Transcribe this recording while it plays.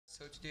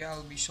So today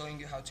I'll be showing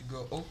you how to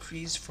grow oak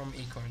trees from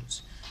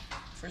acorns.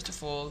 First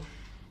of all,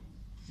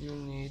 you'll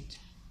need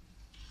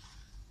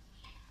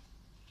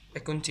a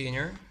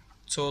container,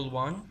 tall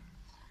one,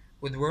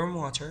 with warm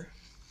water,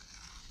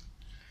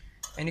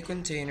 any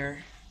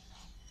container,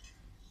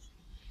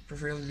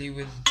 preferably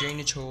with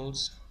drainage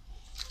holes,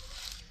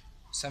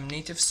 some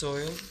native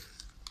soil,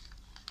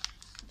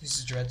 this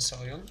is red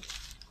soil,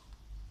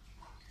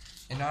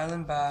 a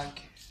nylon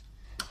bag,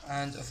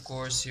 and of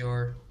course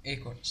your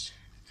acorns.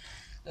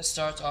 Let's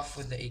start off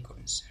with the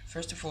acorns.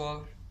 First of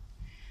all,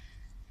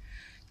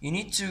 you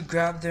need to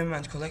grab them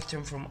and collect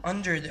them from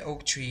under the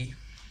oak tree,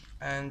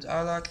 and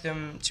I like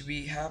them to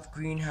be half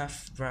green,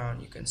 half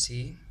brown, you can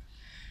see.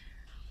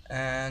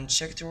 And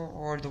check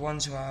for the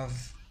ones who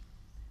have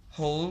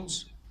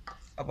holes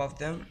above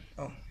them.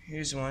 Oh,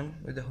 here's one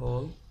with a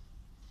hole.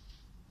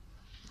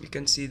 You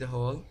can see the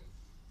hole.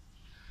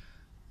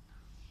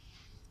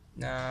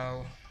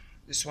 Now,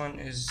 this one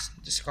is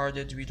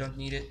discarded, we don't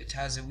need it. It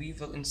has a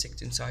weevil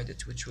insect inside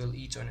it which will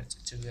eat on it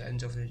till the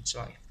end of its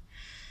life.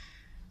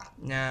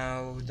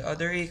 Now, the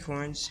other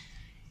acorns,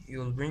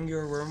 you'll bring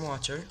your warm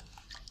water,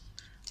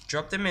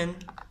 drop them in,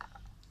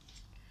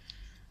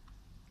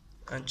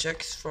 and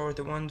check for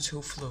the ones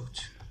who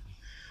float.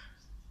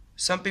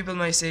 Some people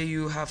might say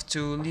you have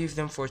to leave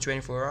them for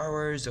 24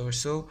 hours or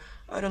so.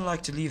 I don't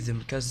like to leave them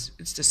because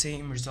it's the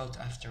same result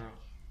after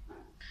all.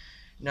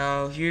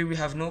 Now here we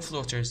have no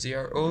floaters, they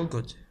are all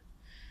good.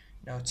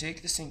 Now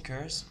take the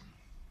sinkers,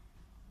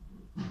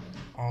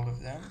 all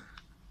of them,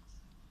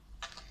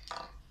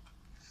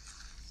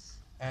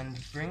 and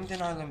bring the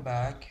nylon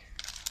bag.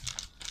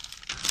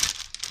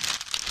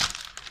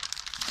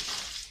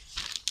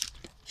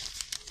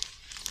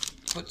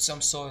 Put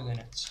some soil in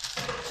it.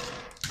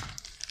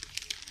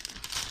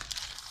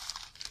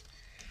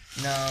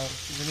 Now,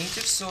 the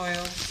native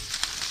soil,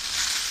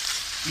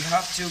 you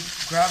have to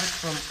grab it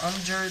from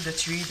under the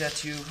tree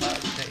that you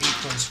have the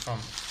acorns from.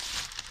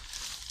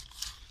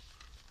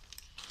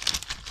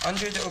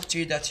 Under the oak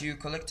tree that you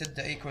collected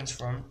the acorns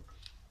from,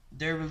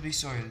 there will be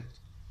soil.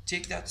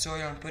 Take that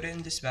soil and put it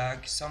in this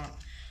bag,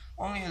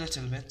 only a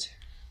little bit.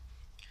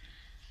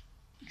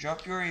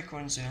 Drop your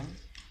acorns in,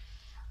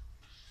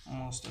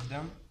 most of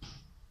them.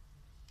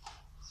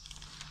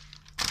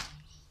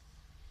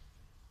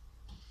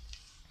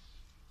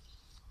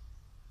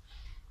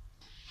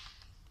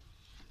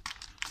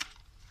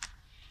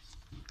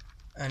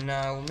 And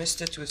now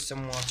mist it with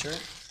some water,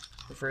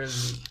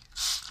 preferably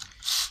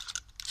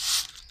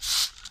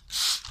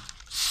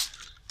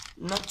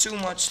not too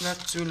much, not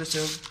too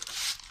little,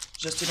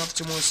 just enough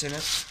to moisten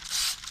it.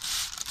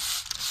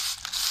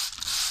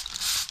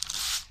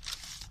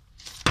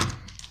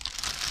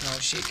 Now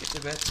shake it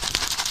a bit.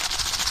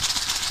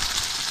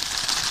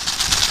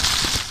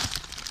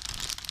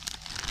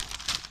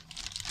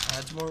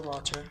 Add more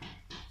water.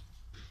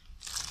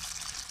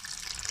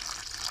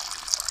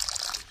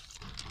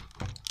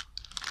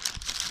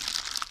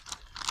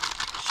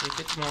 Shake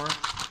it more.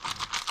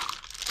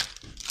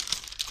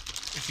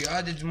 If you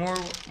added more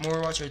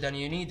water than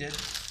you needed,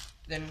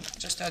 then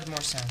just add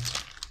more sand.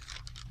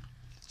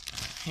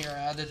 Here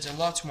I added a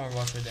lot more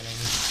water than I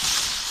needed.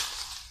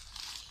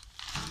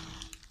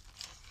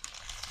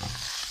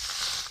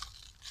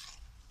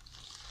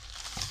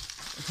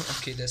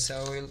 Okay, the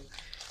soil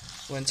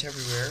went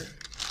everywhere.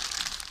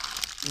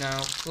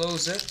 Now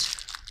close it.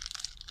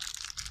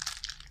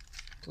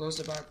 Close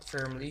the bag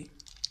firmly.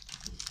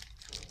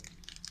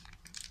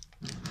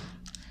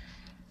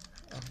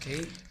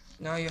 Okay,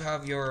 now you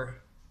have your,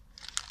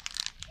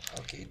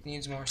 okay, it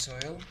needs more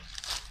soil.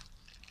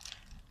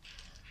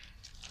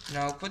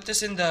 Now put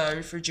this in the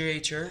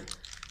refrigerator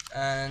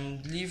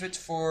and leave it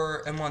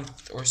for a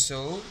month or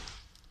so.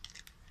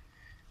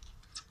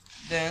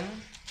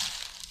 Then,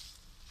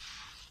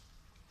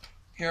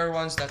 here are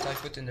ones that I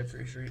put in the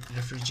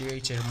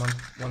refrigerator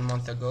 1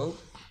 month ago.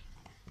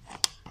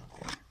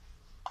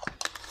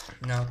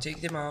 Now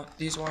take them out.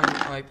 These ones,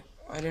 I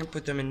didn't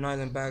put them in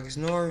nylon bags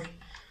nor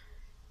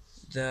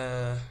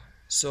the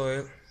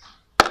soil,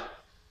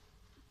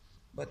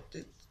 but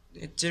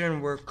it didn't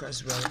work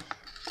as well.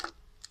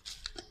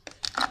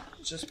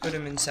 Just put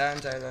them in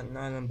sand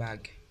nylon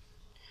bag.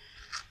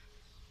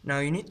 Now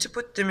you need to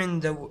put them in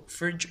the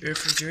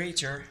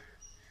refrigerator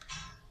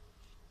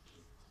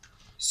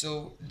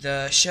so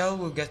the shell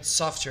will get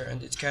softer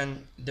and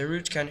the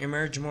root can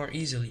emerge more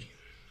easily.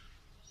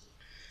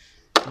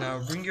 Now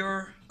bring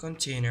your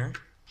container.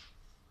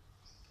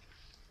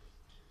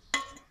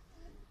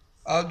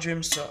 I'll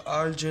drill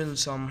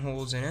some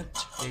holes in it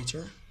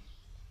later.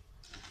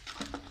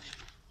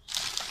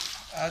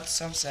 Add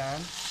some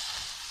sand,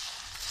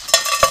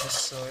 the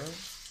soil.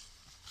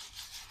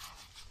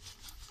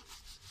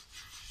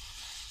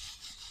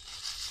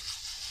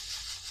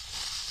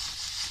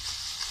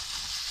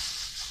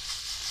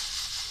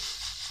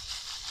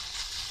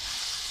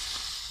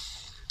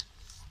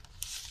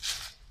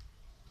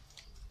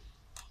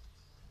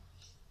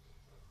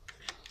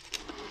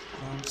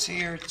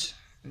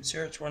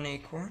 Insert one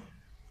acorn.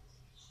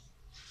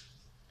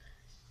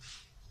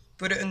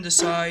 put it in the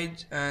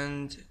side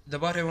and the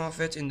bottom of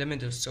it in the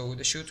middle, so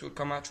the shoot will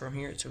come out from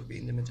here, it will be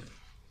in the middle.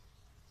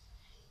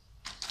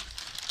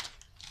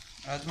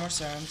 Add more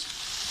sand.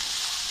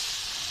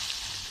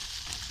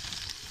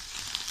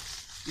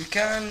 You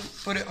can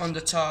put it on the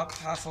top,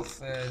 half of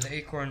the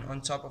acorn on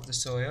top of the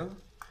soil.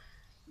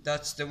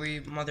 That's the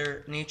way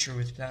Mother Nature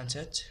would plant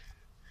it,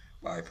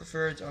 but I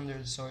prefer it under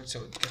the soil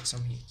so it gets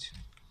some heat.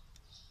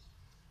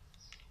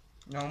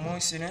 Now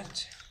moisten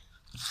it.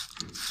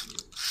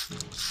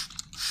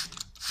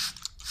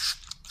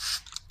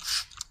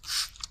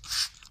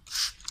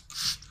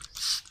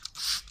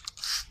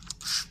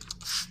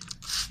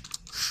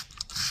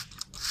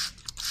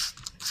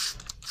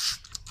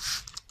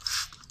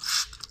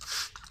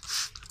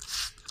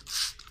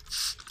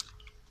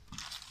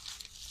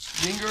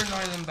 Bring your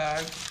nylon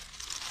bag,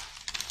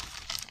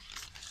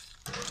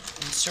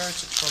 insert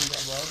it from the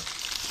above.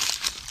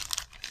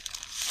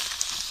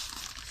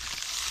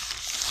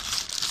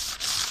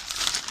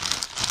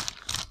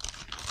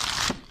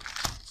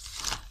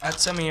 Add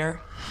some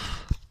air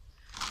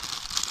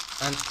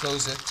and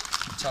close it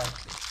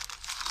tightly.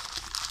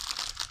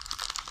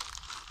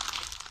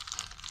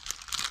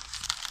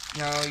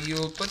 Now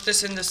you'll put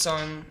this in the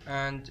sun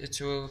and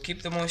it will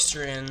keep the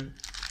moisture in.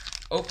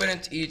 Open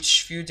it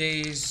each few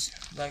days,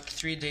 like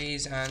 3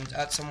 days, and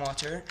add some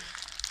water.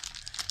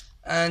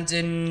 And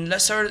in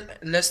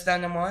less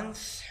than a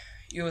month,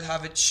 you will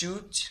have it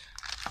shoot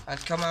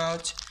and come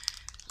out.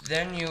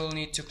 Then you'll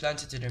need to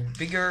plant it in a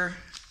bigger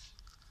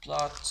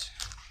plot.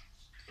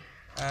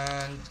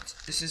 And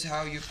this is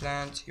how you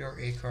plant your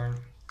acorn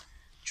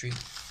tree.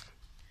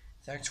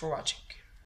 Thanks for watching.